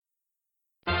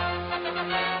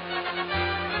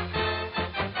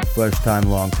First time,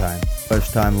 long time.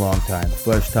 First time, long time.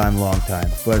 First time, long time.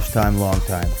 First time, long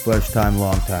time. First time,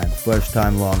 long time. First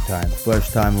time, long time.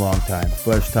 First time, long time.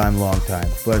 First time, long time.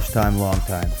 First time, long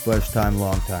time. First time,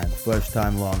 long time. First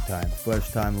time, long time.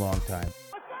 First time, long time.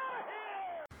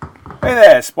 Hey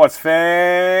there, sports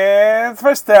fans.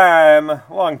 First time,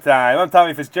 long time. I'm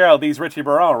Tommy Fitzgerald. He's Richie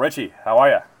Barone. Richie, how are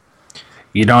you?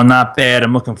 You know, not bad.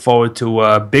 I'm looking forward to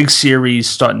a big series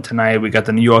starting tonight. We got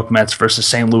the New York Mets versus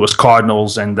St. Louis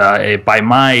Cardinals, and by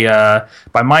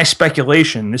my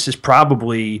speculation, this is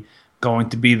probably going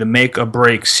to be the make or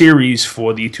break series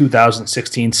for the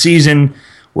 2016 season.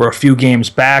 We're a few games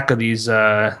back of these,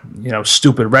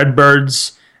 stupid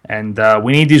Redbirds, and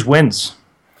we need these wins.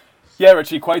 Yeah,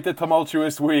 Richie, quite the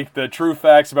tumultuous week. The true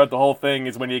facts about the whole thing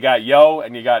is when you got Yo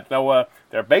and you got Noah,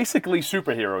 they're basically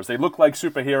superheroes. They look like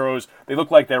superheroes. They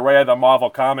look like they're right out of the Marvel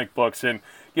comic books. And,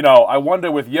 I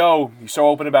wonder with Yo, he's so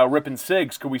open about ripping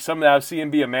cigs, could we somehow see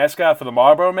him be a mascot for the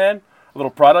Marlboro Man? A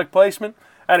little product placement?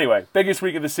 Anyway, biggest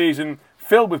week of the season,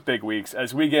 filled with big weeks,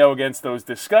 as we go against those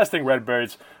disgusting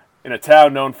Redbirds in a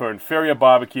town known for inferior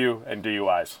barbecue and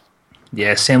DUIs.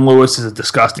 Yeah, St. Louis is a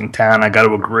disgusting town. I got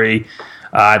to agree.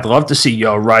 I'd love to see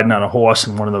Yo riding on a horse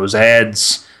in one of those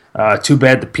ads. Too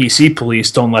bad the PC police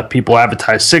don't let people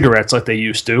advertise cigarettes like they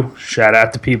used to. Shout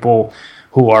out to people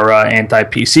who are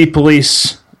anti-PC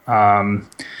police.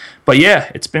 But yeah,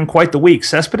 it's been quite the week.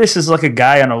 Cespedes is like a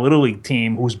guy on a Little League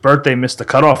team whose birthday missed the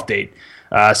cutoff date.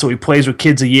 So he plays with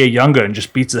kids a year younger and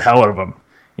just beats the hell out of them.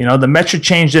 The Mets should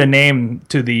change their name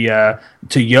to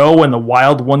Yo and the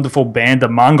Wild Wonderful Band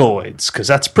of Mongoloids, because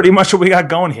that's pretty much what we got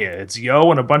going here. It's Yo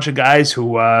and a bunch of guys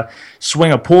who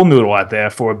swing a pool noodle out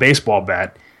there for a baseball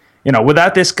bat.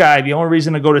 Without this guy, the only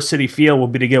reason to go to Citi Field will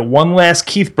be to get one last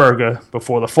Keith burger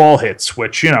before the fall hits,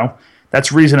 which,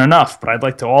 that's reason enough, but I'd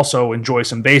like to also enjoy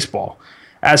some baseball.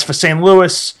 As for St.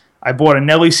 Louis, I bought a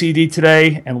Nelly CD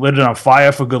today and lit it on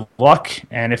fire for good luck,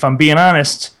 and if I'm being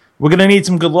honest, we're going to need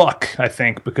some good luck, I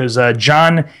think, because,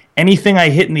 John, anything I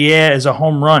hit in the air is a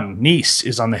home run. Nice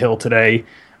is on the hill today.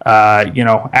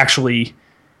 Actually,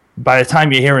 by the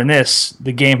time you're hearing this,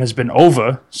 the game has been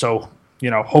over, so,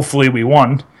 hopefully we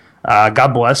won.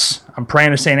 God bless. I'm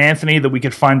praying to St. Anthony that we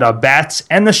could find our bats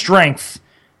and the strength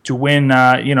to win,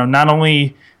 not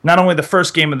only the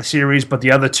first game of the series, but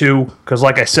the other two, because,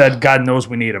 like I said, God knows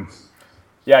we need them.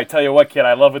 Yeah, I tell you what, kid,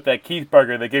 I love with that Keith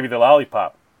burger, they gave you the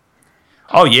lollipop.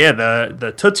 Oh, yeah,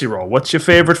 the Tootsie Roll. What's your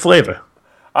favorite flavor?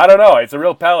 I don't know. It's a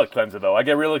real palate cleanser, though. I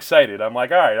get real excited. I'm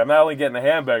like, all right, I'm not only getting the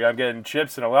hamburger, I'm getting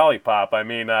chips and a lollipop. I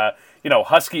mean,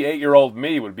 husky 8-year-old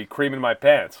me would be creaming my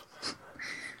pants.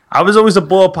 I was always a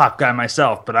blow pop guy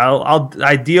myself, but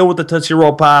I deal with the Tootsie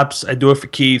Roll Pops. I do it for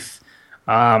Keith.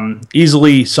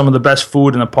 Easily some of the best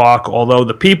food in the park, although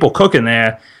the people cooking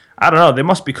there, I don't know, they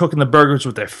must be cooking the burgers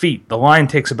with their feet. The line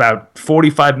takes about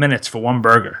 45 minutes for one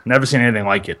burger. Never seen anything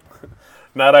like it.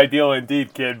 Not ideal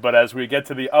indeed, kid, but as we get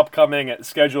to the upcoming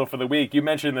schedule for the week, you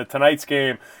mentioned that tonight's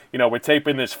game, we're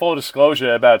taping this full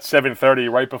disclosure about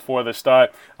 7:30 right before the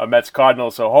start of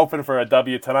Mets-Cardinals, so hoping for a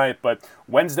W tonight, but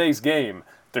Wednesday's game,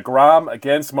 DeGrom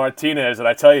against Martinez, and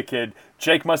I tell you, kid,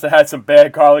 Jake must have had some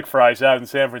bad garlic fries out in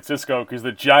San Francisco because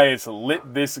the Giants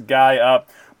lit this guy up,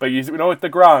 but with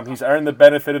DeGrom, he's earned the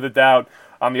benefit of the doubt.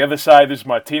 On the other side, this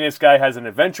Martinez guy has an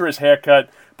adventurous haircut,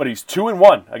 but he's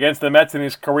 2-1 against the Mets in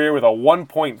his career with a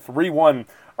 1.31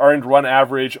 earned run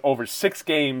average over 6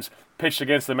 games pitched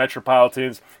against the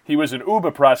Metropolitans. He was an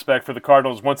uber prospect for the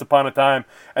Cardinals once upon a time,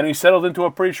 and he settled into a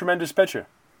pretty tremendous pitcher.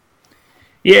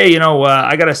 Yeah,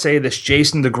 I got to say this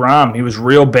Jason DeGrom, he was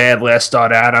real bad last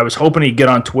start out. I was hoping he'd get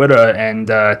on Twitter and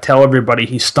tell everybody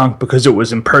he stunk because it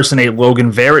was impersonate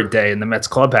Logan Verrett day in the Mets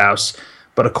clubhouse.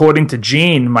 But according to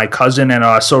Gene, my cousin and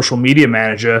our social media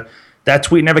manager, that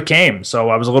tweet never came. So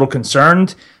I was a little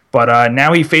concerned. But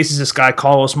now he faces this guy,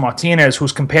 Carlos Martinez,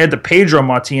 who's compared to Pedro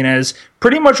Martinez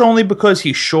pretty much only because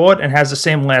he's short and has the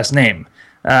same last name.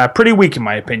 Pretty weak in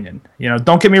my opinion.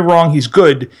 Don't get me wrong, he's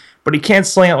good, but he can't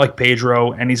sling it like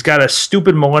Pedro, and he's got a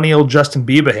stupid millennial Justin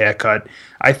Bieber haircut.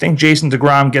 I think Jason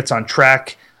DeGrom gets on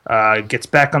track, gets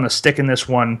back on the stick in this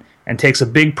one, and takes a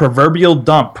big proverbial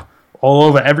dump all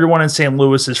over everyone in St.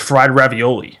 Louis's fried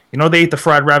ravioli. They eat the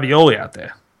fried ravioli out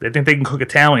there. They think they can cook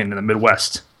Italian in the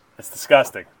Midwest. It's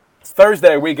disgusting. It's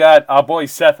Thursday. We got our boy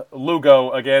Seth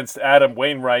Lugo against Adam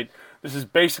Wainwright. This is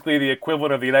basically the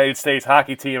equivalent of the United States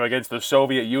hockey team against the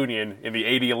Soviet Union in the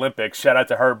 '80 Olympics. Shout out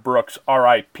to Herb Brooks,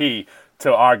 R.I.P.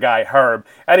 to our guy Herb.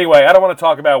 Anyway, I don't want to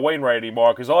talk about Wainwright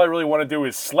anymore because all I really want to do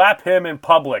is slap him in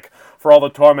public for all the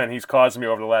torment he's caused me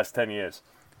over the last 10 years.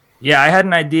 Yeah, I had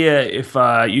an idea if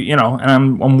and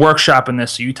I'm workshopping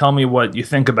this, so you tell me what you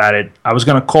think about it. I was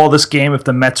gonna call this game, if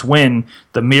the Mets win,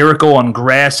 the Miracle on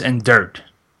Grass and Dirt.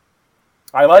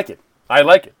 I like it. I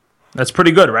like it. That's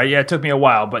pretty good, right? Yeah, it took me a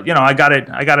while, but I got it.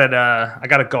 I got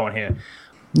it going here.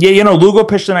 Yeah, Lugo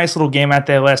pitched a nice little game out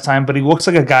there last time, but he looks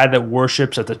like a guy that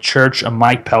worships at the church of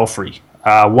Mike Pelfrey.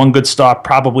 One good start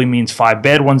probably means 5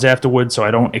 bad ones afterwards, so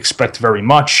I don't expect very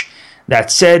much.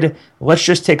 That said, let's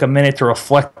just take a minute to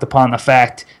reflect upon the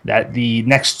fact that the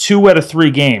next 2 out of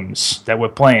 3 games that we're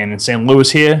playing in St.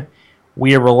 Louis here,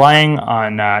 we are relying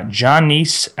on John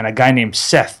Neese and a guy named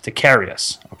Seth to carry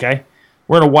us, okay?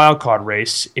 We're in a wild card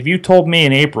race. If you told me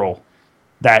in April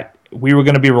that we were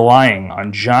going to be relying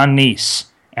on John Neese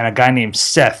and a guy named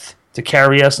Seth to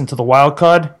carry us into the wild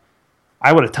card,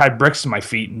 I would have tied bricks to my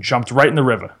feet and jumped right in the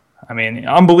river. I mean,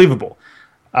 unbelievable.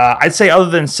 I'd say other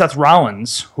than Seth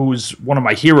Rollins, who's one of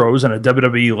my heroes and a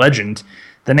WWE legend,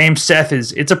 the name Seth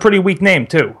it's a pretty weak name,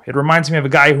 too. It reminds me of a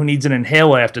guy who needs an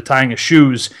inhaler after tying his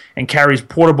shoes and carries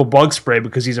portable bug spray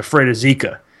because he's afraid of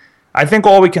Zika. I think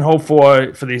all we can hope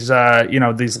for these,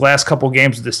 these last couple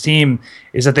games of this team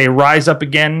is that they rise up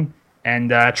again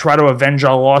and try to avenge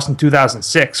our loss in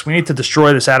 2006. We need to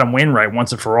destroy this Adam Wainwright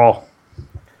once and for all.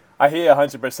 I hear you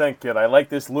 100%, kid. I like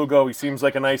this Lugo. He seems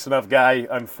like a nice enough guy.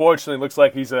 Unfortunately, looks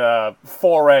like he's a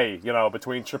 4A,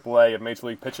 between AAA and Major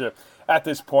League pitcher at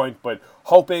this point. But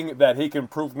hoping that he can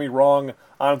prove me wrong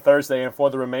on Thursday and for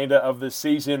the remainder of this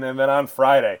season. And then on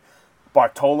Friday,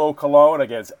 Bartolo Colon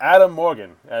against Adam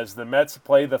Morgan as the Mets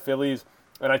play the Phillies.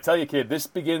 And I tell you, kid, this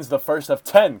begins the first of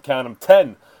 10, count them,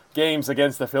 10 games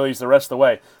against the Phillies the rest of the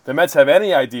way. The Mets have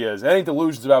any ideas, any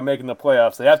delusions about making the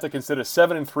playoffs, they have to consider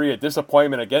 7-3 a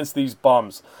disappointment against these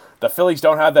bums. The Phillies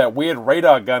don't have that weird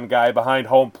radar gun guy behind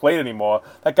home plate anymore.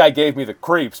 That guy gave me the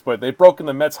creeps, but they've broken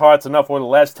the Mets' hearts enough over the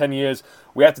last 10 years.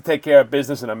 We have to take care of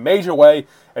business in a major way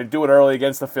and do it early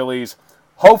against the Phillies.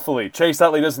 Hopefully, Chase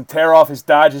Utley doesn't tear off his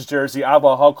Dodgers jersey a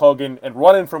la Hulk Hogan and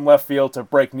run in from left field to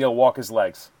break Neil Walker's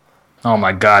legs. Oh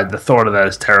my God, the thought of that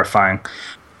is terrifying.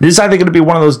 This is either going to be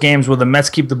one of those games where the Mets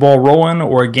keep the ball rolling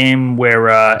or a game where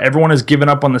everyone has given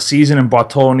up on the season and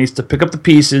Bartolo needs to pick up the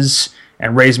pieces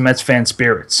and raise Mets fan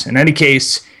spirits. In any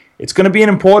case, it's going to be an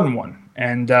important one.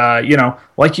 And,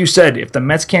 like you said, if the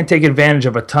Mets can't take advantage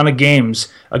of a ton of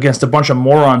games against a bunch of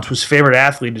morons whose favorite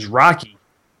athlete is Rocky,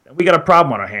 then we got a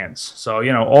problem on our hands. So,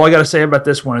 all I got to say about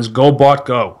this one is go, Bart,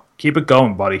 go. Keep it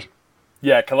going, buddy.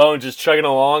 Yeah, Colon just chugging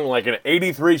along like an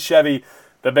 83 Chevy.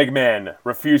 The big man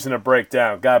refusing to break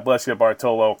down. God bless you,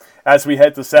 Bartolo. As we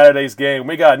head to Saturday's game,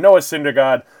 we got Noah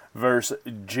Syndergaard versus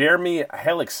Jeremy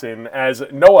Hellickson. As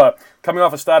Noah, coming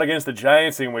off a start against the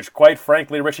Giants, in which, quite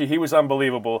frankly, Richie, he was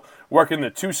unbelievable. Working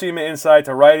the 2-seamer inside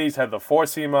to righties, had the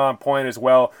 4-seamer on point as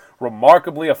well.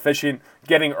 Remarkably efficient,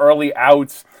 getting early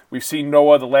outs. We've seen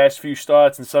Noah the last few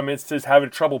starts, in some instances, having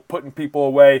trouble putting people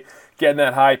away, getting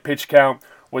that high pitch count.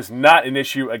 Was not an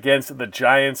issue against the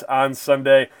Giants on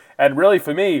Sunday. And really,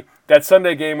 for me, that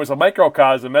Sunday game was a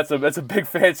microcosm. That's a big,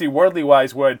 fancy,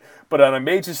 worldly-wise word. But on a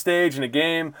major stage in a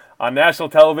game, on national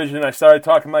television, I started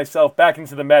talking myself back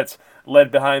into the Mets, led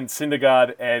behind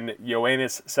Syndergaard and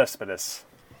Yoenis Cespedes.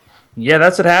 Yeah,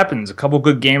 that's what happens. A couple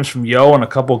good games from Yo and a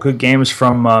couple good games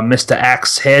from Mr.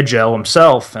 Axe Hair Gel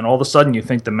himself, and all of a sudden you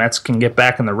think the Mets can get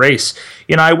back in the race.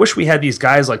 I wish we had these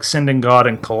guys like Syndergaard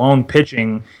and Colon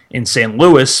pitching in St.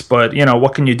 Louis, but,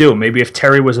 what can you do? Maybe if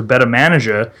Terry was a better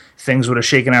manager, things would have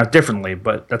shaken out differently,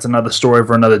 but that's another story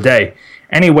for another day.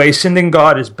 Anyway,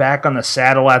 Syndergaard is back on the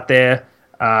saddle out there,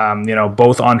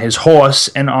 both on his horse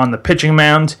and on the pitching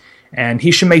mound. And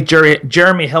he should make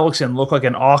Jeremy Hellickson look like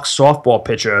an Ox softball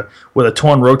pitcher with a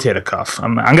torn rotator cuff.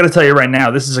 I'm going to tell you right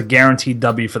now, this is a guaranteed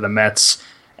W for the Mets.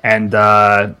 And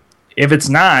if it's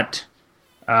not,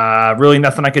 really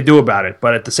nothing I could do about it.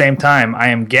 But at the same time, I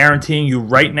am guaranteeing you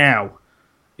right now,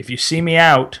 if you see me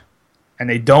out and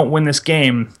they don't win this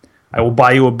game, I will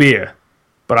buy you a beer.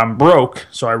 But I'm broke,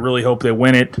 so I really hope they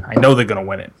win it. I know they're going to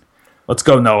win it. Let's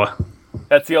go, Noah.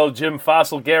 That's the old Jim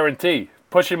Fossil guarantee.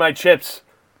 Pushing my chips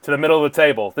to the middle of the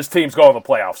table. This team's going to the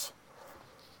playoffs.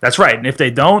 That's right. And if they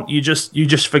don't, you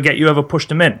just forget you ever pushed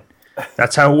them in.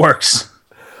 That's how it works.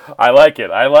 I like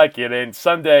it. And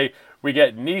Sunday, we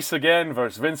get Neese again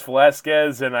versus Vince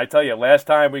Velasquez. And I tell you, last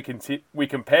time we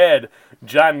compared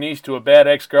John Neese to a bad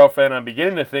ex-girlfriend, I'm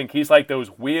beginning to think he's like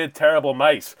those weird, terrible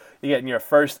mice you get in your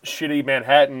first shitty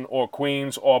Manhattan or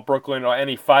Queens or Brooklyn or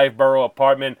any 5-borough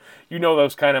apartment. You know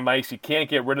those kind of mice. You can't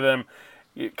get rid of them.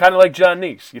 Kind of like John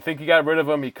Neese. You think you got rid of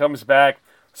him, he comes back.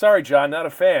 Sorry, John, not a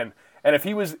fan. And if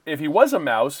he was a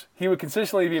mouse, he would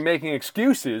consistently be making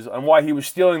excuses on why he was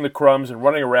stealing the crumbs and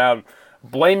running around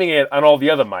blaming it on all the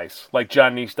other mice, like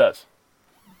John Neese does.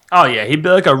 Oh, yeah. He'd be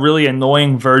like a really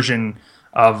annoying version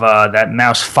of that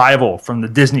mouse Fievel from the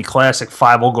Disney classic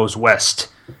Fievel Goes West.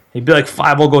 He'd be like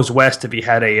Fievel Goes West if he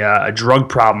had a drug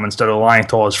problem instead of lying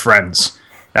to all his friends.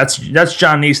 That's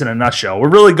John Neese in a nutshell. We're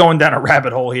really going down a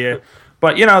rabbit hole here.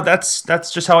 But, that's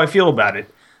just how I feel about it.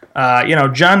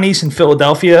 John Neese in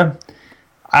Philadelphia,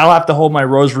 I'll have to hold my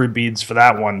rosary beads for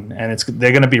that one. And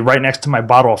they're going to be right next to my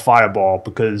bottle of Fireball,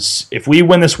 because if we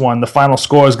win this one, the final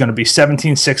score is going to be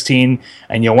 17-16,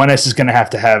 and Yoenis is going to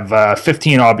have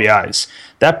 15 RBIs.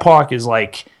 That park is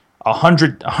like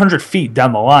 100 feet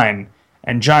down the line.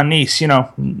 And John Neese,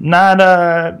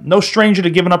 no stranger to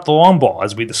giving up the long ball,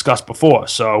 as we discussed before.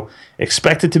 So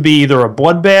expect it to be either a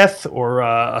bloodbath or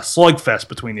a slugfest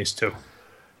between these two.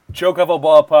 Joke of a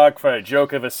ballpark for a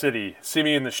joke of a city. See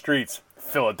me in the streets,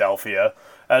 Philadelphia,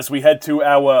 as we head to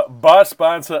our bar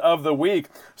sponsor of the week.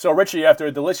 So, Richie, after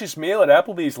a delicious meal at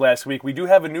Applebee's last week, we do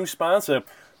have a new sponsor,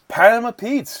 Panama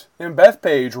Pete's in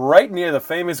Bethpage, right near the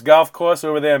famous golf course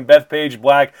over there in Bethpage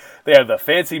Black. They have the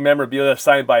fancy memorabilia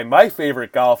signed by my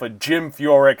favorite golfer, Jim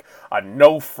Furyk, a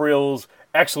no-frills,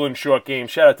 excellent short game.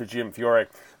 Shout out to Jim Furyk.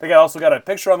 They also got a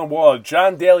picture on the wall of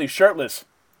John Daly shirtless,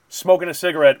 smoking a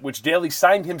cigarette, which Daly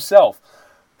signed himself.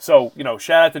 So,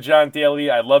 shout out to John Daly.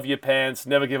 I love your pants.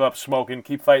 Never give up smoking.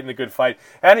 Keep fighting the good fight.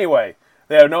 Anyway,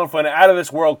 they are known for an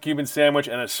out-of-this-world Cuban sandwich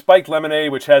and a spiked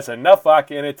lemonade, which has enough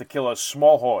vodka in it to kill a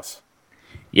small horse.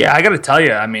 Yeah, I got to tell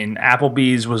you,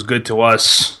 Applebee's was good to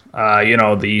us.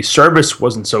 The service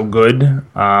wasn't so good.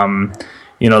 The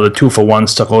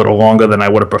 2-for-1s took a little longer than I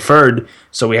would have preferred,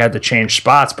 so we had to change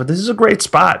spots. But this is a great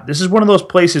spot. This is one of those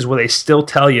places where they still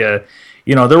tell you,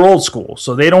 they're old school,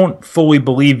 so they don't fully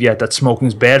believe yet that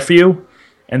smoking's bad for you.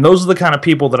 And those are the kind of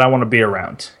people that I want to be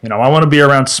around. I want to be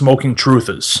around smoking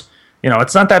truthers.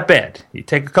 It's not that bad. You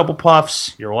take a couple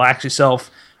puffs, you relax yourself.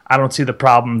 I don't see the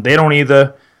problem. They don't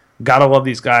either. Gotta love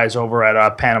these guys over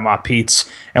at Panama Pete's.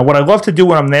 And what I love to do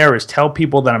when I'm there is tell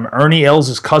people that I'm Ernie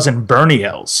Els' cousin, Bernie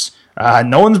Els.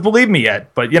 No one's believed me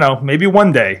yet, but, maybe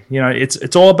one day.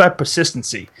 It's all about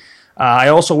persistency. I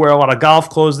also wear a lot of golf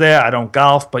clothes there. I don't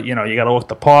golf, but, you got to look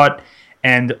the part.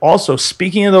 And also,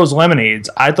 speaking of those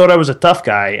lemonades, I thought I was a tough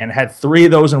guy and had 3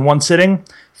 of those in one sitting.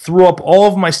 Threw up all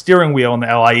of my steering wheel in the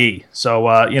LIE. So,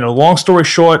 long story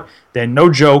short, they're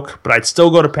no joke, but I'd still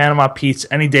go to Panama Pete's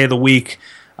any day of the week.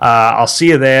 I'll see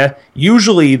you there.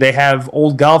 Usually they have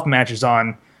old golf matches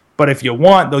on, but if you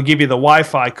want, they'll give you the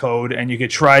Wi-Fi code, and you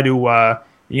could try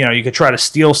to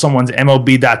steal someone's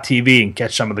MLB.TV and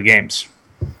catch some of the games.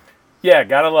 Yeah,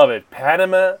 gotta love it.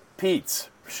 Panama Pete's.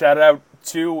 Shout out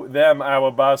to them,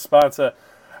 our boss sponsor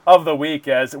of the week,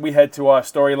 as we head to our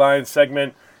storyline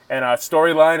segment. And our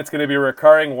storyline, it's going to be a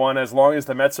recurring one as long as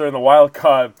the Mets are in the wild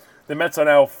card. The Mets are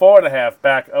now 4.5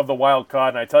 back of the wild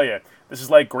card, and I tell you, this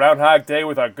is like Groundhog Day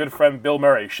with our good friend Bill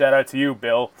Murray. Shout out to you,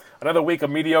 Bill. Another week of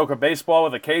mediocre baseball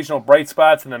with occasional bright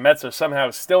spots, and the Mets are somehow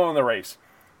still in the race.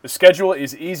 The schedule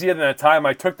is easier than the time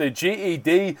I took the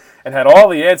GED and had all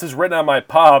the answers written on my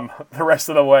palm the rest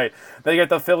of the way. They get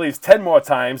the Phillies 10 more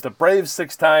times, the Braves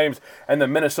 6 times, and the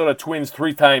Minnesota Twins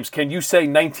 3 times. Can you say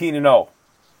 19-0?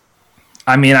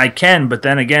 I can, but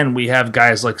then again, we have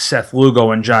guys like Seth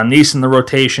Lugo and John Neese in the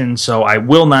rotation, so I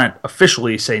will not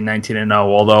officially say 19-0,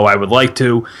 although I would like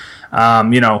to.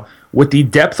 With the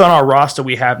depth on our roster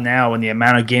we have now and the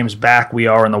amount of games back we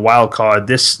are in the wild card,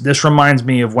 this reminds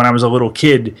me of when I was a little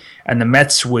kid, and the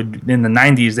Mets would, in the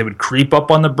 90s, they would creep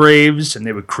up on the Braves, and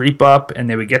they would creep up, and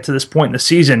they would get to this point in the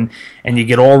season, and you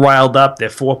get all riled up. They're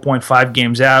 4.5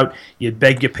 games out. You'd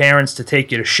beg your parents to take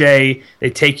you to Shea. They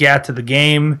take you out to the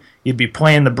game. You'd be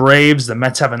playing the Braves. The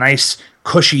Mets have a nice,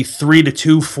 cushy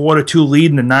 3-2, 4-2 lead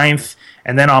in the ninth.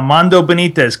 And then Armando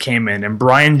Benitez came in, and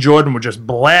Brian Jordan would just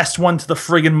blast one to the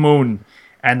friggin' moon.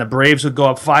 And the Braves would go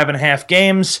up 5.5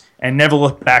 games and never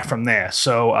look back from there.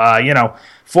 So,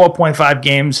 4.5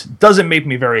 games doesn't make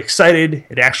me very excited.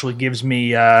 It actually gives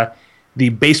me the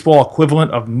baseball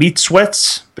equivalent of meat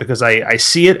sweats, because I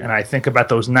see it and I think about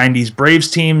those 90s Braves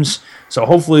teams. So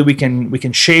hopefully we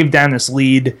can shave down this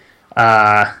lead,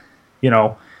 quite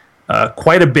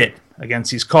a bit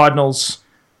against these Cardinals.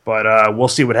 But we'll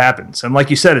see what happens. And like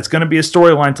you said, it's going to be a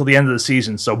storyline till the end of the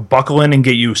season, so buckle in and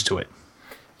get used to it.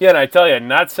 Yeah, and I tell you,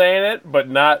 not saying it, but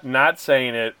not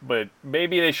saying it, but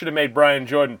maybe they should have made Brian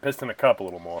Jordan piss in the cup a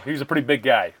little more. He was a pretty big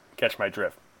guy, catch my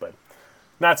drift. But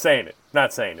not saying it.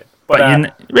 But you're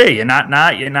not.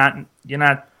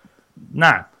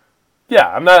 Yeah,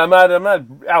 I'm not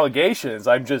allegations.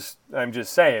 I'm just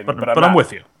saying. But I'm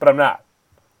with you. But I'm not.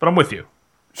 But I'm with you.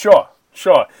 Sure.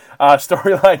 Sure.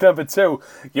 Storyline number 2.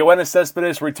 Yoenis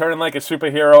Cespedes returning like a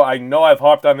superhero. I know I've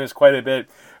harped on this quite a bit,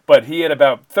 but he had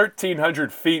about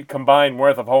 1,300 feet combined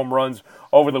worth of home runs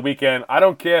over the weekend. I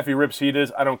don't care if he rips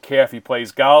heaters. I don't care if he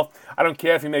plays golf. I don't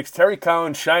care if he makes Terry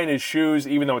Collins shine his shoes,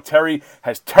 even though Terry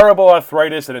has terrible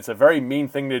arthritis and it's a very mean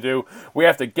thing to do. We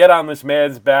have to get on this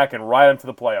man's back and ride him to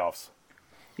the playoffs.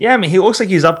 Yeah, I mean, he looks like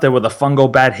he's up there with a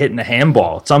fungo bat hitting a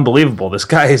handball. It's unbelievable. This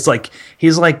guy is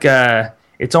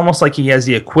it's almost like he has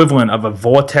the equivalent of a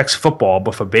Vortex football,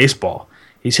 but for baseball.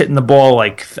 He's hitting the ball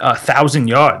like 1,000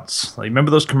 yards. Like, remember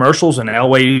those commercials in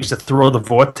Elway used to throw the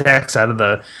Vortex out of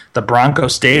the Bronco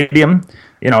Stadium?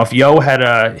 You know, if Yo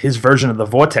had his version of the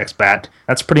Vortex bat,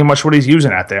 that's pretty much what he's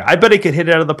using out there. I bet he could hit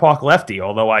it out of the park lefty,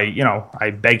 although I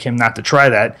beg him not to try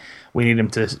that. We need him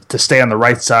to stay on the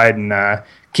right side and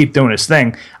keep doing his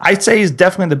thing. I'd say he's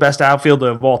definitely the best outfielder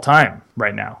of all time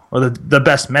right now, or the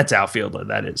best Mets outfielder,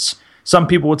 that is. Some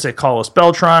people would say Carlos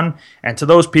Beltran, and to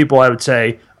those people I would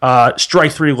say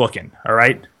strike 3 looking, all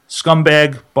right?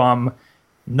 Scumbag, bum.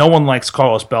 No one likes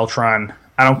Carlos Beltran.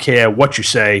 I don't care what you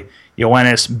say.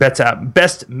 Yoenis,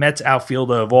 best Mets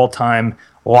outfielder of all time.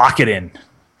 Lock it in.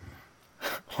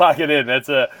 Lock it in.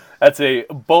 That's a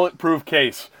bulletproof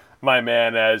case, my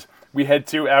man, as we head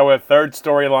to our third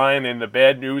storyline and the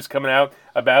bad news coming out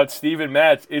about Steven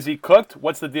Matz. Is he cooked?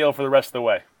 What's the deal for the rest of the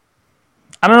way?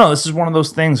 I don't know. This is one of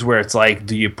those things where it's like,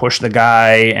 do you push the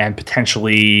guy and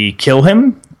potentially kill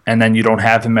him and then you don't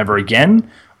have him ever again?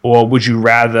 Or would you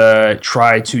rather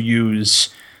try to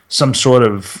use some sort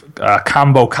of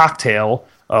combo cocktail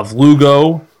of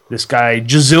Lugo, this guy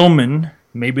Jazilman,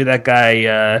 maybe that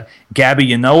guy Gabby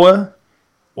Yanoa,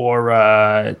 or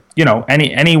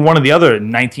any one of the other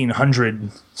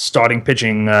 1,900 starting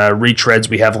pitching retreads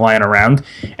we have lying around,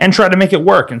 and try to make it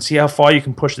work and see how far you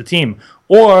can push the team.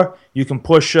 Or you can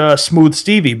push Smooth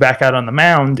Stevie back out on the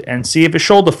mound and see if his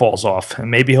shoulder falls off,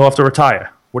 and maybe he'll have to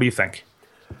retire. What do you think?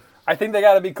 I think they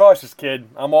got to be cautious, kid.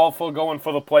 I'm all for going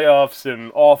for the playoffs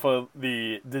and all for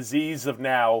the disease of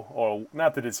now, or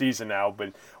not the disease of now,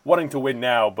 but wanting to win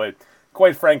now. But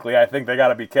quite frankly, I think they got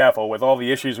to be careful with all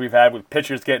the issues we've had with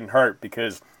pitchers getting hurt,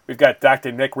 because we've got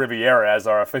Dr. Nick Riviera as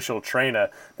our official trainer,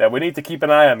 that we need to keep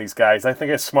an eye on these guys. I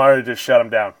think it's smarter to just shut them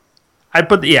down. I'd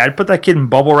put that kid in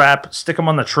bubble wrap, stick him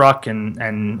on the truck,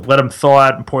 and let him thaw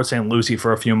out in Port St. Lucie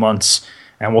for a few months,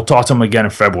 and we'll talk to him again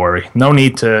in February. No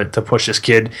need to push this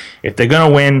kid. If they're going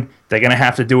to win, they're going to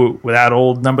have to do it without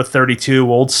old number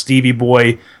 32, old Stevie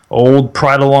Boy, old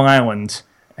Pride of Long Island,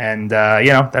 and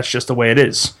that's just the way it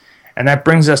is. And that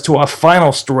brings us to our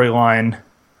final storyline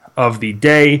of the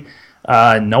day.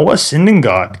 Noah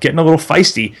Syndergaard getting a little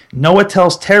feisty. Noah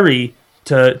tells Terry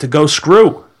to go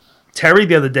screw. Terry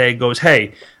the other day goes,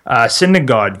 hey,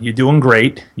 Syndergaard, you're doing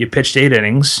great. You pitched 8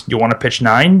 innings. You want to pitch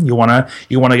 9? You want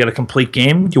to get a complete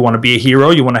game? You want to be a hero?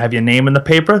 You want to have your name in the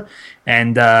paper?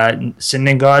 And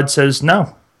Syndergaard says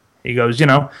no. He goes,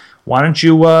 why don't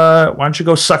you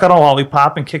go suck on a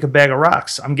lollipop and kick a bag of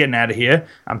rocks? I'm getting out of here.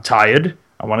 I'm tired.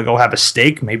 I want to go have a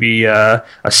steak, maybe a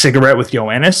cigarette with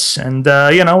Yoenis, and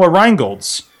a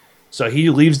Rheingold's. So he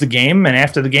leaves the game, and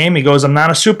after the game, he goes, I'm not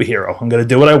a superhero. I'm going to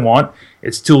do what I want.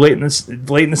 It's too late in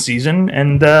the season,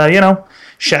 and,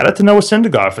 shout out to Noah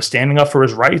Syndergaard for standing up for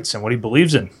his rights and what he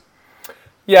believes in.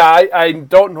 Yeah, I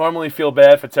don't normally feel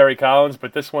bad for Terry Collins,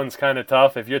 but this one's kind of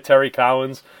tough. If you're Terry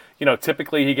Collins,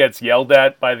 typically he gets yelled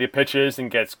at by the pitchers and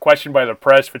gets questioned by the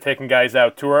press for taking guys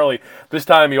out too early. This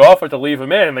time he offered to leave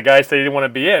him in, and the guy said he didn't want to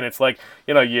be in. It's like,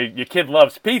 your kid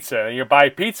loves pizza, and you buy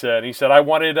pizza, and he said, I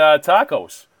wanted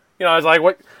tacos. I was like,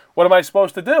 what am I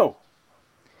supposed to do?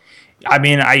 I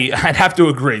mean, I'd have to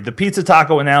agree. The pizza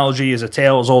taco analogy is a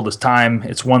tale as old as time.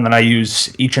 It's one that I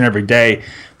use each and every day.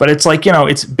 But it's like,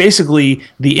 it's basically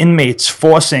the inmates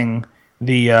forcing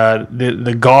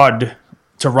the guard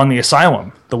to run the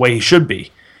asylum the way he should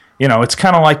be. It's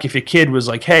kind of like if your kid was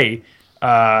like, hey,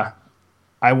 I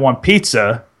want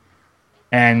pizza,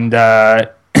 and,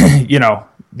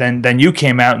 then you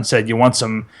came out and said, you want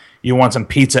some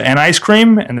pizza and ice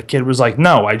cream? And the kid was like,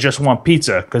 no, I just want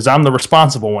pizza because I'm the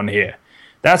responsible one here.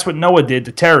 That's what Noah did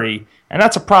to Terry, and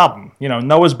that's a problem.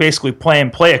 Noah's basically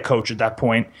playing player coach at that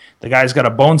point. The guy's got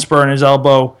a bone spur in his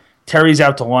elbow. Terry's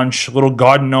out to lunch, a little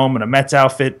garden gnome in a Mets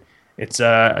outfit. It's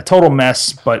a total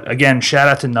mess, but again, shout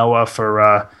out to Noah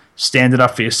for standing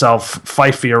up for yourself,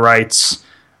 fight for your rights.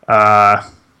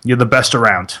 You're the best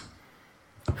around.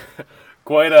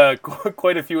 Quite a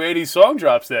few 80s song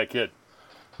drops there, kid.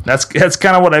 That's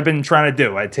kind of what I've been trying to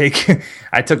do. I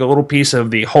took a little piece of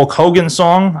the Hulk Hogan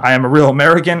song, I Am a Real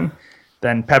American,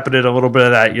 then peppered it a little bit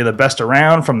of that You're the Best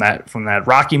Around from that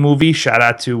Rocky movie. Shout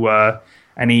out to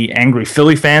Any angry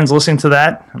Philly fans listening to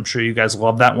that, I'm sure you guys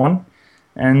love that one.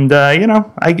 And,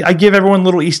 I give everyone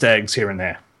little Easter eggs here and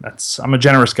there. I'm a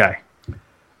generous guy.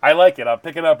 I like it. I'm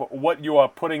picking up what you are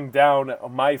putting down,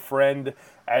 my friend,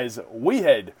 as we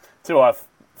head to our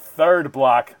third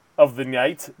block of the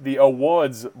night, the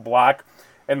awards block.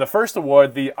 And the first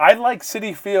award, the I Like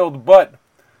Citi Field, but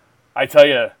I tell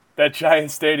you, that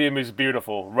Giant Stadium is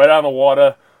beautiful. Right on the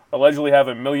water, allegedly have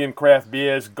 1 million craft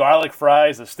beers, garlic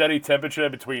fries, a steady temperature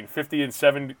between 50 and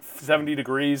 70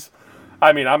 degrees.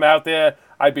 I mean, I'm out there,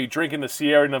 I'd be drinking the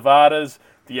Sierra Nevadas,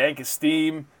 the Anchor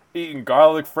Steam, eating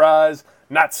garlic fries,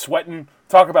 not sweating.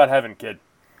 Talk about heaven, kid.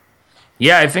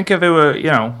 Yeah, I think if it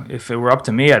were up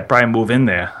to me, I'd probably move in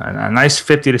there. A nice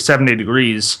 50 to 70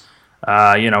 degrees.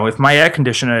 If my air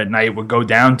conditioner at night would go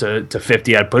down to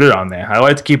 50, I'd put it on there. I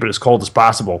like to keep it as cold as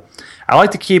possible. I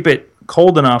like to keep it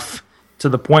cold enough to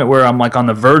the point where I'm like on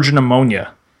the verge of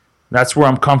pneumonia. That's where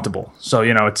I'm comfortable. So,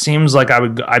 it seems like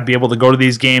I'd be able to go to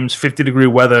these games, 50-degree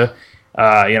weather,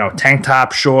 tank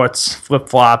top, shorts,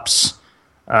 flip-flops,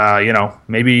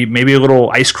 maybe a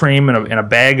little ice cream in a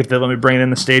bag if they let me bring it in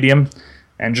the stadium,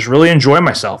 and just really enjoy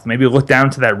myself. Maybe look down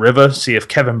to that river, see if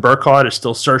Kevin Burkhardt is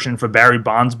still searching for Barry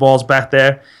Bonds balls back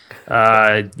there.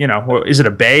 Or is it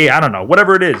a bay? I don't know.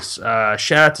 Whatever it is.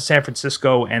 Shout out to San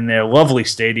Francisco and their lovely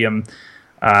stadium.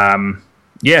 I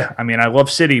love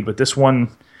Citi, but this one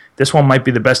might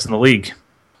be the best in the league.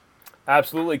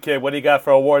 Absolutely, kid. What do you got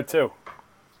for award 2?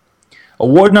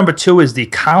 Award number 2 is the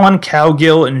Colin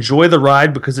Cowgill Enjoy the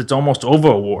Ride Because It's Almost Over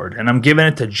award, and I'm giving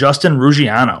it to Justin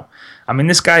Ruggiano. I mean,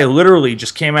 this guy literally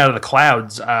just came out of the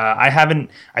clouds. I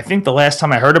think the last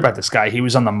time I heard about this guy, he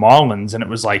was on the Marlins, and it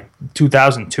was like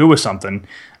 2002 or something.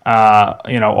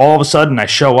 All of a sudden, I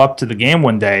show up to the game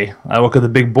one day, I look at the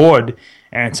big board,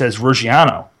 and it says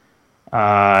Ruggiano.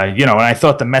 And I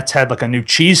thought the Mets had like a new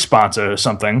cheese sponsor or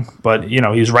something, but,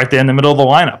 he's right there in the middle of the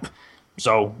lineup.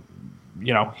 So,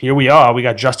 here we are. We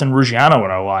got Justin Ruggiano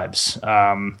in our lives.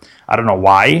 I don't know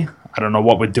why. I don't know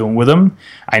what we're doing with him.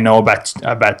 I know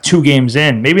about 2 games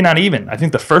in, maybe not even. I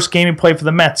think the first game he played for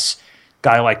the Mets,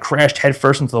 guy crashed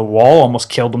headfirst into the wall, almost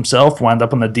killed himself, wound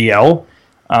up on the DL.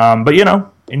 But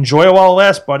enjoy it while it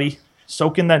lasts, buddy.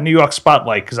 Soak in that New York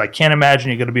spotlight, because I can't imagine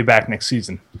you're going to be back next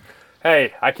season.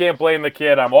 Hey, I can't blame the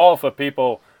kid. I'm all for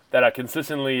people that are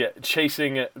consistently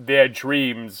chasing their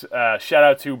dreams. Shout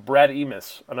out to Brad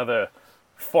Emis, another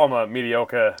former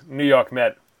mediocre New York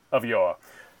Met of yore.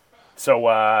 So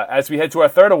as we head to our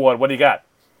third award, what do you got?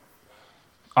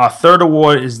 Our third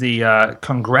award is the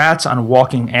Congrats on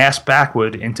Walking Ass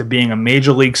Backward into Being a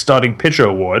Major League Starting Pitcher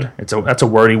award. That's a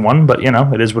wordy one, but,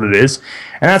 it is what it is.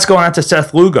 And that's going out to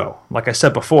Seth Lugo. Like I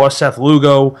said before, Seth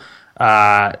Lugo,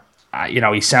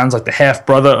 he sounds like the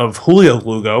half-brother of Julio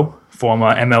Lugo,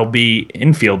 former MLB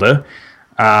infielder.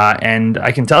 And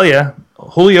I can tell you,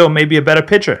 Julio may be a better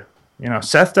pitcher.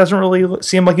 Seth doesn't really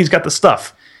seem like he's got the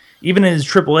stuff. Even his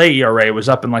AAA ERA was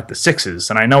up in like the 6s,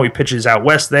 and I know he pitches out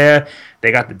west there.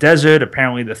 They got the desert,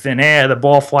 apparently the thin air, the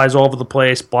ball flies all over the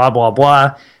place, blah, blah,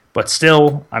 blah. But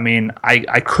still, I mean,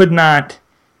 I could not,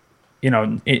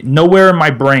 nowhere in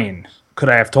my brain could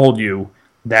I have told you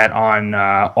that on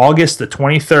August the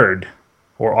 23rd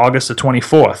or August the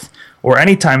 24th, or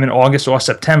any time in August or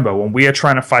September when we are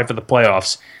trying to fight for the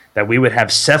playoffs, that we would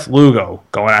have Seth Lugo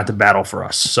going out to battle for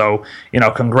us. So,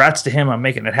 congrats to him on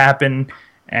making it happen.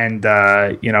 And,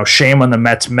 shame on the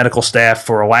Mets medical staff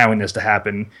for allowing this to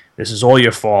happen. This is all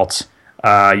your fault.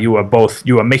 You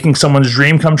are making someone's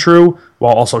dream come true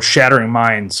while also shattering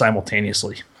mine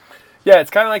simultaneously. Yeah,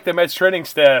 it's kind of like the Mets training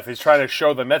staff is trying to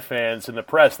show the Met fans in the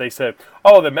press. They said,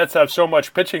 oh, the Mets have so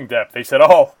much pitching depth. They said,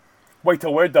 oh, wait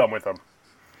till we're done with them.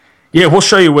 Yeah, we'll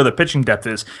show you where the pitching depth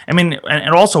is. I mean,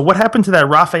 and also, what happened to that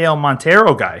Rafael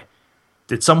Montero guy?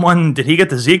 Did he get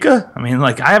the Zika? I mean,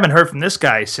 I haven't heard from this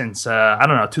guy since,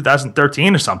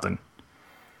 2013 or something.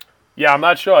 Yeah, I'm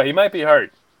not sure. He might be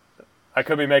hurt. I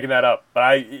could be making that up.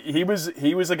 But he was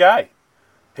a guy.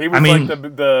 He was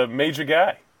the major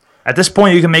guy. At this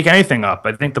point, you can make anything up.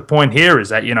 I think the point here is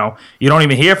that, you don't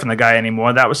even hear from the guy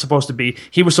anymore. He was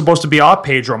supposed to be our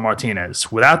Pedro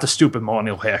Martinez without the stupid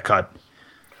millennial haircut.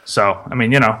 So, I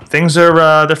mean, things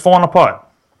are, they're falling apart.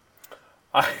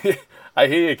 I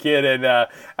hear you, kid. And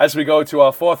as we go to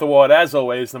our fourth award, as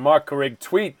always, the Mark Carrig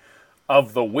Tweet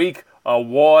of the Week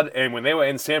award. And when they were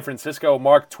in San Francisco,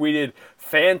 Mark tweeted,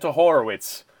 fan to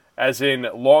Horowitz, as in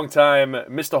longtime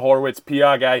Mr. Horowitz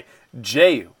PR guy,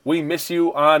 Jay, we miss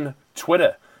you on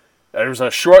Twitter. There was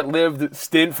a short-lived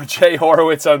stint for Jay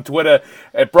Horowitz on Twitter.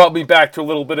 It brought me back to a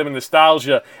little bit of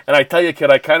nostalgia. And I tell you,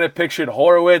 kid, I kind of pictured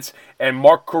Horowitz and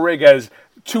Mark Carrig as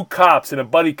 2 cops in a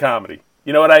buddy comedy.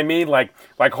 You know what I mean? Like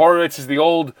Horowitz is the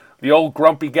old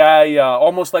grumpy guy,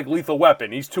 almost like Lethal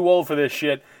Weapon. He's too old for this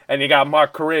shit. And you got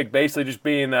Mark Carrig basically just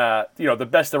being, the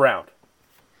best around.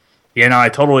 Yeah, no, I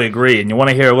totally agree. And you want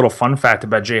to hear a little fun fact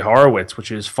about Jay Horowitz,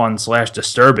 which is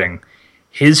fun/disturbing.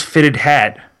 His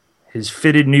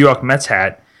fitted New York Mets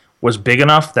hat, was big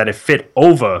enough that it fit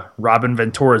over Robin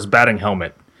Ventura's batting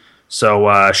helmet.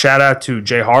 So shout out to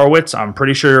Jay Horowitz. I'm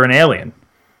pretty sure you're an alien.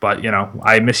 But,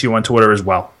 I miss you on Twitter as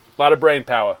well. A lot of brain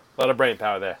power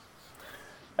there.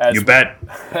 You bet.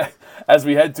 As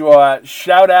we head to our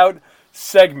shout-out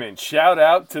segment. Shout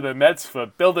out to the Mets for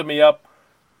building me up,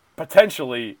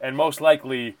 potentially and most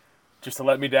likely just to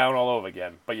let me down all over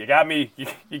again. But you got me.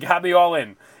 You got me all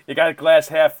in. You got glass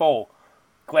half full.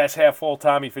 Glass half full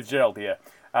Tommy Fitzgerald here.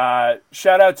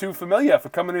 Shout out to Familia for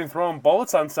coming in and throwing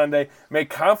bullets on Sunday. Make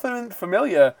confident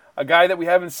Familia, a guy that we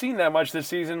haven't seen that much this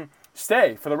season,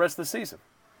 stay for the rest of the season.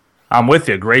 I'm with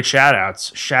you. Great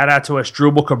shout-outs. Shout out to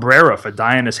Asdrubal Cabrera for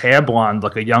dyeing his hair blonde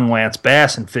like a young Lance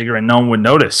Bass and figuring no one would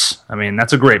notice. I mean,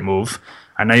 that's a great move.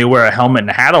 I know you wear a helmet and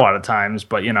a hat a lot of times,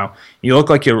 but, you look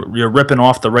like you're ripping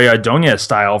off the Ray Ordonez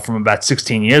style from about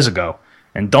 16 years ago.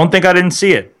 And don't think I didn't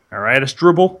see it. All right,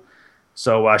 Asdrubal?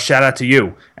 So shout out to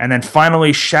you. And then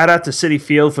finally, shout out to Citi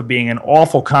Field for being an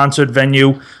awful concert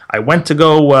venue. I went to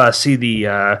go see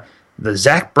the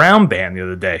Zac Brown band the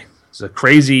other day. It's a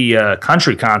crazy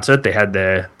country concert. They had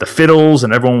the fiddles,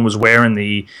 and everyone was wearing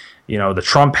the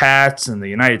Trump hats and the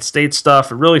United States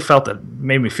stuff. It really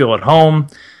made me feel at home.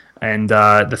 And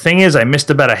the thing is, I missed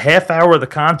about a half hour of the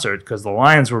concert because the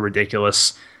lines were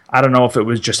ridiculous. I don't know if it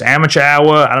was just amateur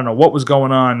hour. I don't know what was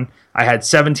going on. I had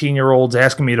 17-year-olds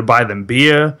asking me to buy them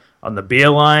beer on the beer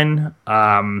line.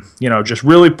 Just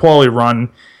really poorly run.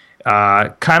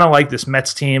 Kind of like this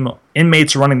Mets team.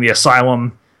 Inmates running the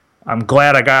asylum. I'm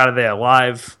glad I got out of there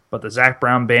alive, but the Zac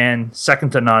Brown band,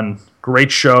 second to none.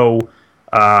 Great show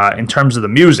in terms of the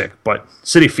music, but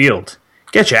Citi Field,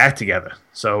 get your act together.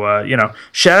 So,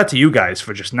 shout out to you guys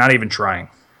for just not even trying.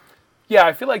 Yeah,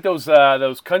 I feel like those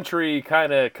country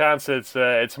kind of concerts,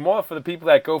 it's more for the people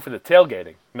that go for the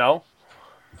tailgating, no?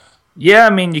 Yeah, I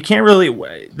mean, you can't really...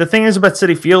 The thing is about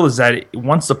Citi Field is that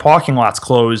once the parking lot's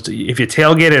closed, if you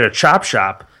tailgate at a chop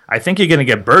shop, I think you're going to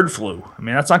get bird flu. I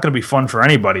mean, that's not going to be fun for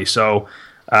anybody. So,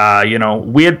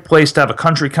 weird place to have a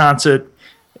country concert.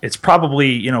 It's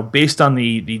probably, based on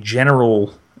the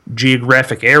general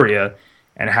geographic area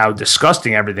and how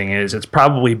disgusting everything is, it's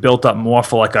probably built up more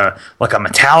for like a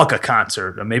Metallica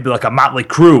concert or maybe like a Motley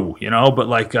Crue, But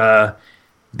like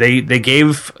they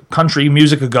gave country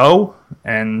music a go,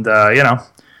 and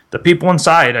the people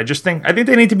inside, I think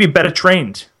they need to be better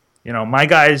trained. My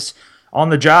guys on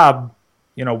the job.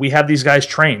 We have these guys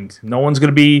trained. No one's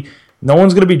gonna be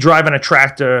driving a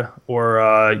tractor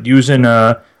or using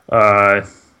one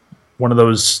of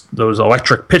those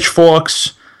electric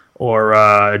pitchforks or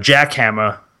a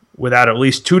jackhammer without at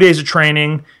least 2 days of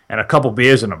training and a couple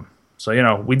beers in them.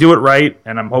 So we do it right,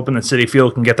 and I'm hoping that Citi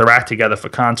Field can get their act together for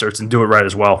concerts and do it right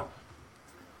as well.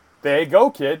 There you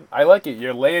go, kid. I like it.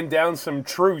 You're laying down some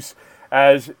truths,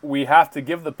 as we have to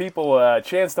give the people a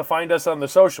chance to find us on the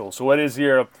social. So what has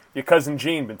your cousin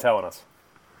Gene been telling us?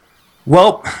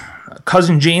 Well,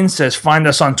 cousin Gene says find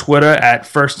us on Twitter at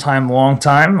First Time Long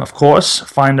Time, of course.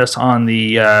 Find us on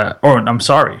find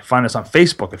us on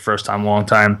Facebook at First Time Long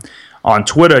Time. On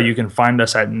Twitter, you can find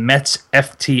us at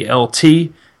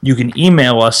MetsFTLT. You can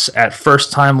email us at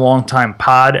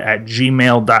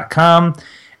firsttimelongtimepod@gmail.com.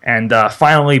 And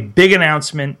finally, big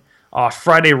announcement. Our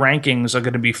Friday rankings are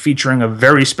going to be featuring a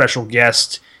very special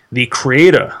guest, the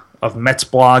creator of Mets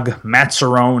blog, Matt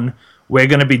Cerrone. We're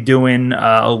going to be doing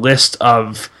a list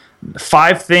of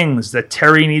 5 things that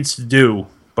Terry needs to do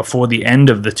before the end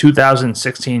of the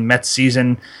 2016 Mets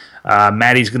season.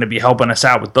 Matty's going to be helping us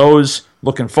out with those.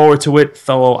 Looking forward to it,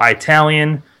 fellow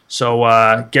Italian. So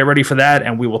get ready for that,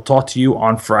 and we will talk to you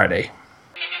on Friday.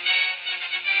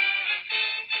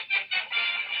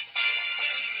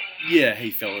 Yeah, hey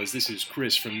fellas, this is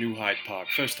Chris from New Hyde Park.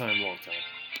 First time, long time.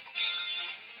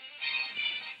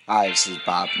 Hi, this is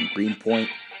Bob from Greenpoint.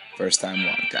 First time,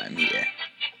 long time here.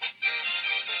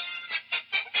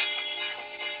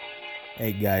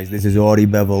 Hey guys, this is Audie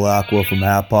Bevilacqua from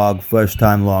Hapog. First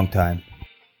time, long time.